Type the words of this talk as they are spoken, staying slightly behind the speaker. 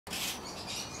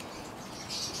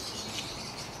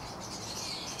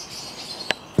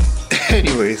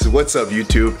Anyways, what's up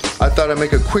YouTube? I thought I'd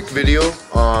make a quick video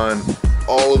on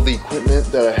all of the equipment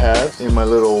that I have in my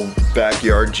little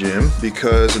backyard gym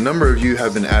because a number of you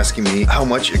have been asking me how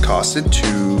much it costed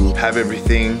to have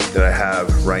everything that I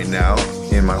have right now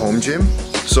in my home gym.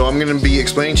 So I'm gonna be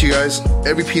explaining to you guys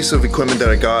every piece of equipment that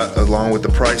I got along with the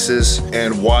prices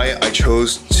and why I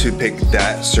chose to pick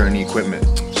that certain equipment.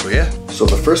 So yeah. So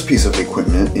the first piece of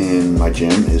equipment in my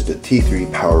gym is the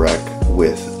T3 Power Rack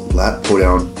with lat pull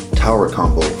down tower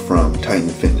combo from Titan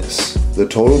Fitness. The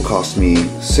total cost me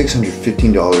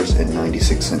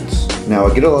 $615.96. Now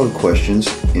I get a lot of questions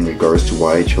in regards to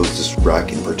why I chose this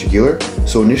rack in particular.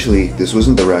 So initially this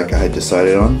wasn't the rack I had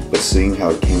decided on, but seeing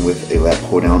how it came with a lat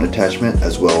pull down attachment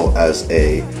as well as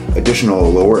a additional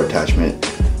lower attachment,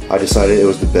 I decided it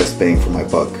was the best bang for my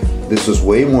buck. This was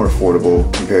way more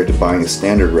affordable compared to buying a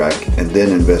standard rack and then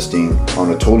investing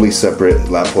on a totally separate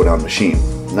lat pull down machine.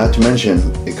 Not to mention,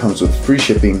 it comes with free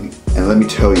shipping, and let me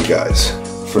tell you guys,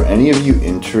 for any of you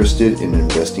interested in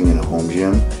investing in a home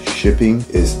gym, shipping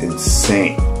is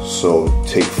insane. So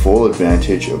take full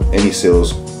advantage of any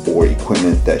sales or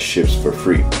equipment that ships for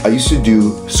free. I used to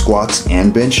do squats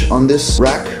and bench on this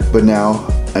rack, but now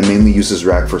I mainly use this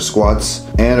rack for squats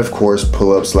and of course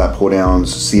pull-ups, lat pull-downs,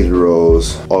 seated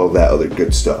rows, all of that other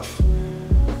good stuff.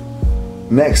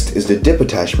 Next is the dip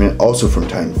attachment, also from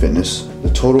Titan Fitness.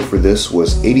 The total for this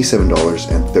was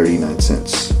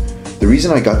 $87.39. The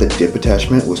reason I got the dip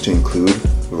attachment was to include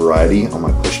variety on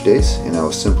my push days, and I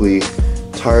was simply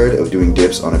tired of doing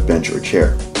dips on a bench or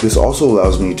chair. This also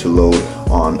allows me to load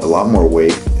on a lot more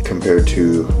weight compared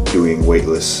to doing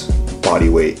weightless body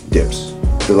weight dips.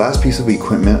 The last piece of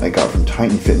equipment I got from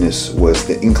Titan Fitness was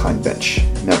the incline bench.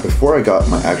 Now before I got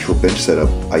my actual bench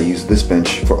setup, I used this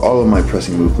bench for all of my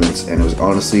pressing movements, and it was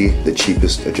honestly the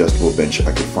cheapest adjustable bench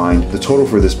I could find. The total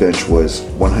for this bench was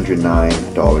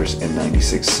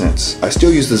 $109.96. I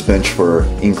still use this bench for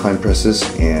incline presses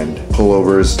and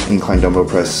pullovers, incline dumbbell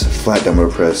press, flat dumbbell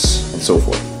press, and so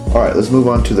forth. Alright, let's move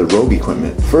on to the Rogue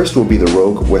equipment. First will be the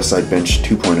Rogue Westside Bench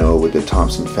 2.0 with the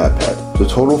Thompson Fat Pad. The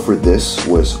total for this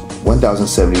was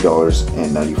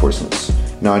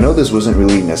 $1,070.94. Now I know this wasn't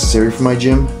really necessary for my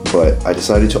gym, but I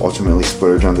decided to ultimately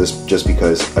splurge on this just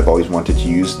because I've always wanted to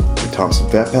use the Thompson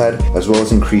Fat Pad as well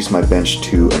as increase my bench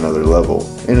to another level.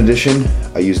 In addition,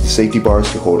 I used the safety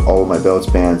bars to hold all of my belts,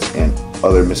 bands, and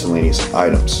other miscellaneous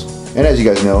items. And as you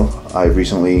guys know, I've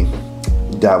recently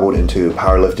dabbled into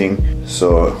powerlifting,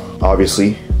 so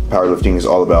obviously powerlifting is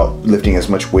all about lifting as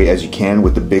much weight as you can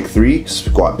with the big three,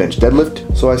 squat, bench, deadlift.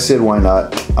 So I said, why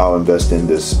not? I'll invest in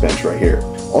this bench right here.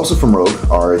 Also from Rogue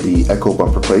are the Echo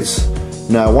bumper plates.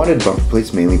 Now I wanted bumper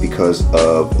plates mainly because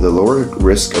of the lower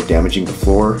risk of damaging the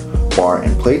floor, bar,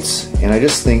 and plates, and I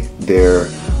just think they're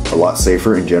a lot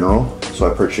safer in general. So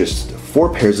I purchased 4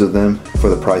 pairs of them for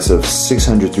the price of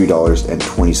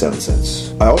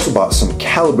 $603.27. I also bought some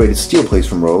calibrated steel plates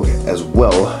from Rogue as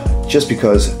well, just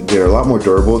because they're a lot more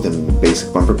durable than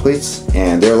basic bumper plates,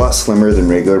 and they're a lot slimmer than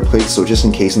regular plates, so just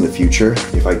in case in the future,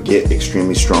 if I get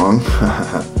extremely strong,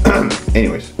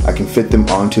 anyways, I can fit them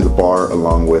onto the bar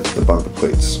along with the bumper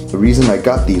plates. The reason I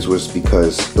got these was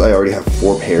because I already have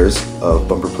 4 pairs of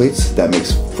bumper plates. That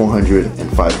makes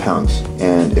 405 pounds.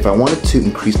 And if I wanted to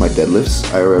increase my deadlifts,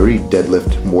 I already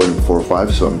deadlift more than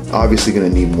 405, so I'm obviously gonna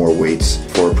need more weights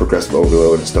for progressive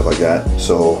overload and stuff like that.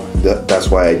 So that's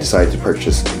why I decided to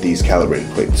purchase these calibrated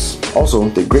plates. Also,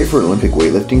 they're great for Olympic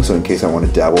weightlifting, so in case I want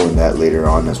to dabble in that later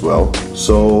on as well.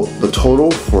 So the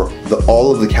total for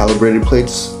all of the calibrated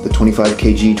plates, the 25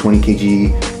 kg, 20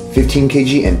 kg, 15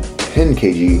 kg, and 10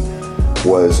 kg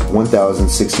was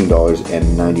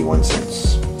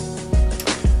 $1,016.91.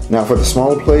 Now for the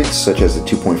smaller plates, such as the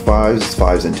 2.5s,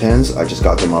 5s, and 10s, I just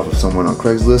got them off of someone on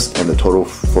Craigslist, and the total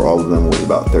for all of them was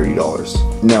about $30.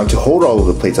 Now to hold all of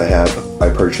the plates I have, I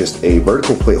purchased a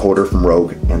vertical plate holder from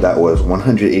Rogue, and that was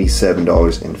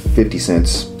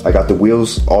 $187.50. I got the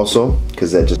wheels also,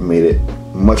 because that just made it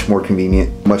much more convenient,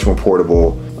 much more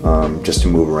portable, just to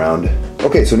move around.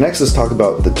 Okay, so next let's talk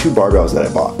about the 2 barbells that I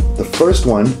bought. The first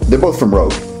one, they're both from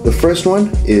Rogue. The first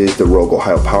one is the Rogue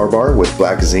Ohio Power Bar with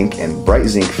black zinc and bright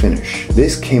zinc finish.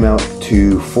 This came out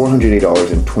to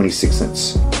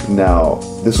 $408.26. Now,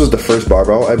 this was the first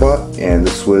barbell I bought, and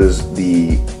this was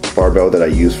the barbell that I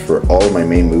used for all of my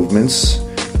main movements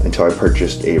until I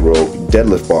purchased a Rogue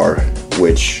deadlift bar,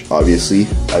 which obviously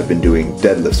I've been doing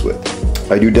deadlifts with.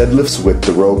 I do deadlifts with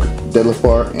the Rogue deadlift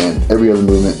bar and every other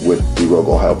movement with the Rogue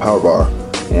Ohio Power Bar,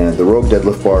 and the Rogue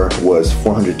deadlift bar was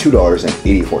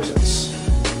 $402.84.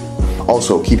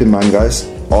 Also, keep in mind guys,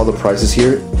 all the prices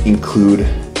here include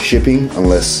shipping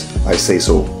unless I say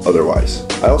so otherwise.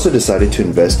 I also decided to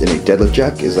invest in a deadlift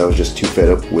jack as I was just too fed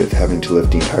up with having to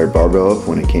lift the entire barbell up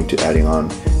when it came to adding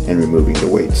on and removing the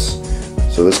weights.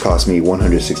 So this cost me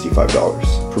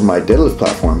 $165. For my deadlift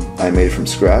platform, I made it from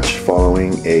scratch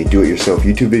following a do-it-yourself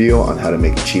YouTube video on how to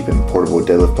make a cheap and portable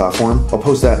deadlift platform. I'll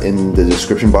post that in the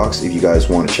description box if you guys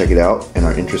want to check it out and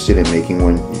are interested in making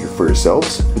one for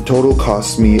yourselves. The total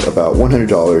cost me about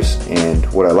 $100, and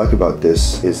what I like about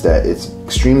this is that it's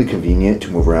extremely convenient to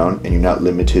move around and you're not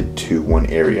limited to one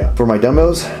area. For my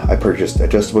dumbbells, I purchased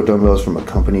adjustable dumbbells from a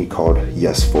company called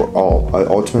Yes for All. I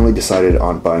ultimately decided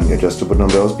on buying adjustable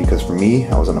dumbbells because for me,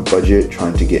 I was on a budget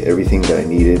trying to get everything that I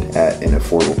needed at an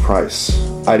affordable price.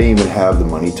 I didn't even have the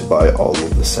money to buy all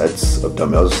of the sets of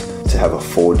dumbbells to have a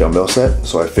full dumbbell set,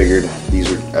 so I figured these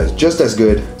were just as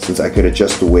good since I could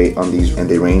adjust the weight on these, and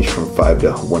they range from 5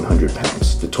 to 100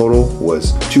 pounds. The total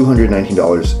was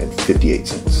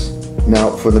 $219.58.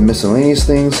 Now for the miscellaneous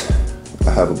things,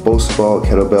 I have a Bosu ball,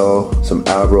 kettlebell, some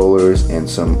ab rollers, and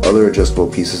some other adjustable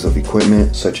pieces of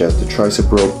equipment such as the tricep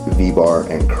rope, V-bar,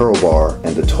 and curl bar,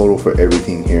 and the total for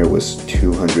everything here was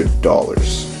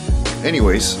 $200.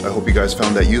 Anyways, I hope you guys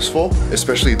found that useful,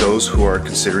 especially those who are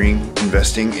considering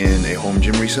investing in a home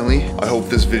gym recently. I hope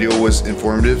this video was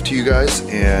informative to you guys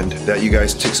and that you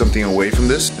guys took something away from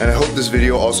this. And I hope this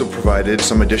video also provided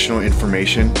some additional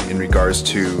information in regards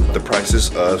to the prices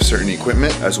of certain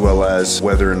equipment, as well as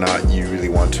whether or not you really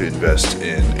want to invest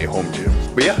in a home gym.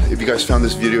 But yeah, if you guys found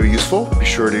this video useful, be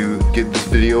sure to give this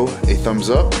video a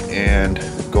thumbs up and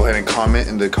go ahead and comment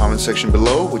in the comment section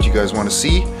below what you guys want to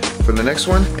see for the next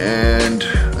one. And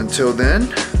until then,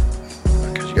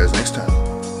 I'll catch you guys next time.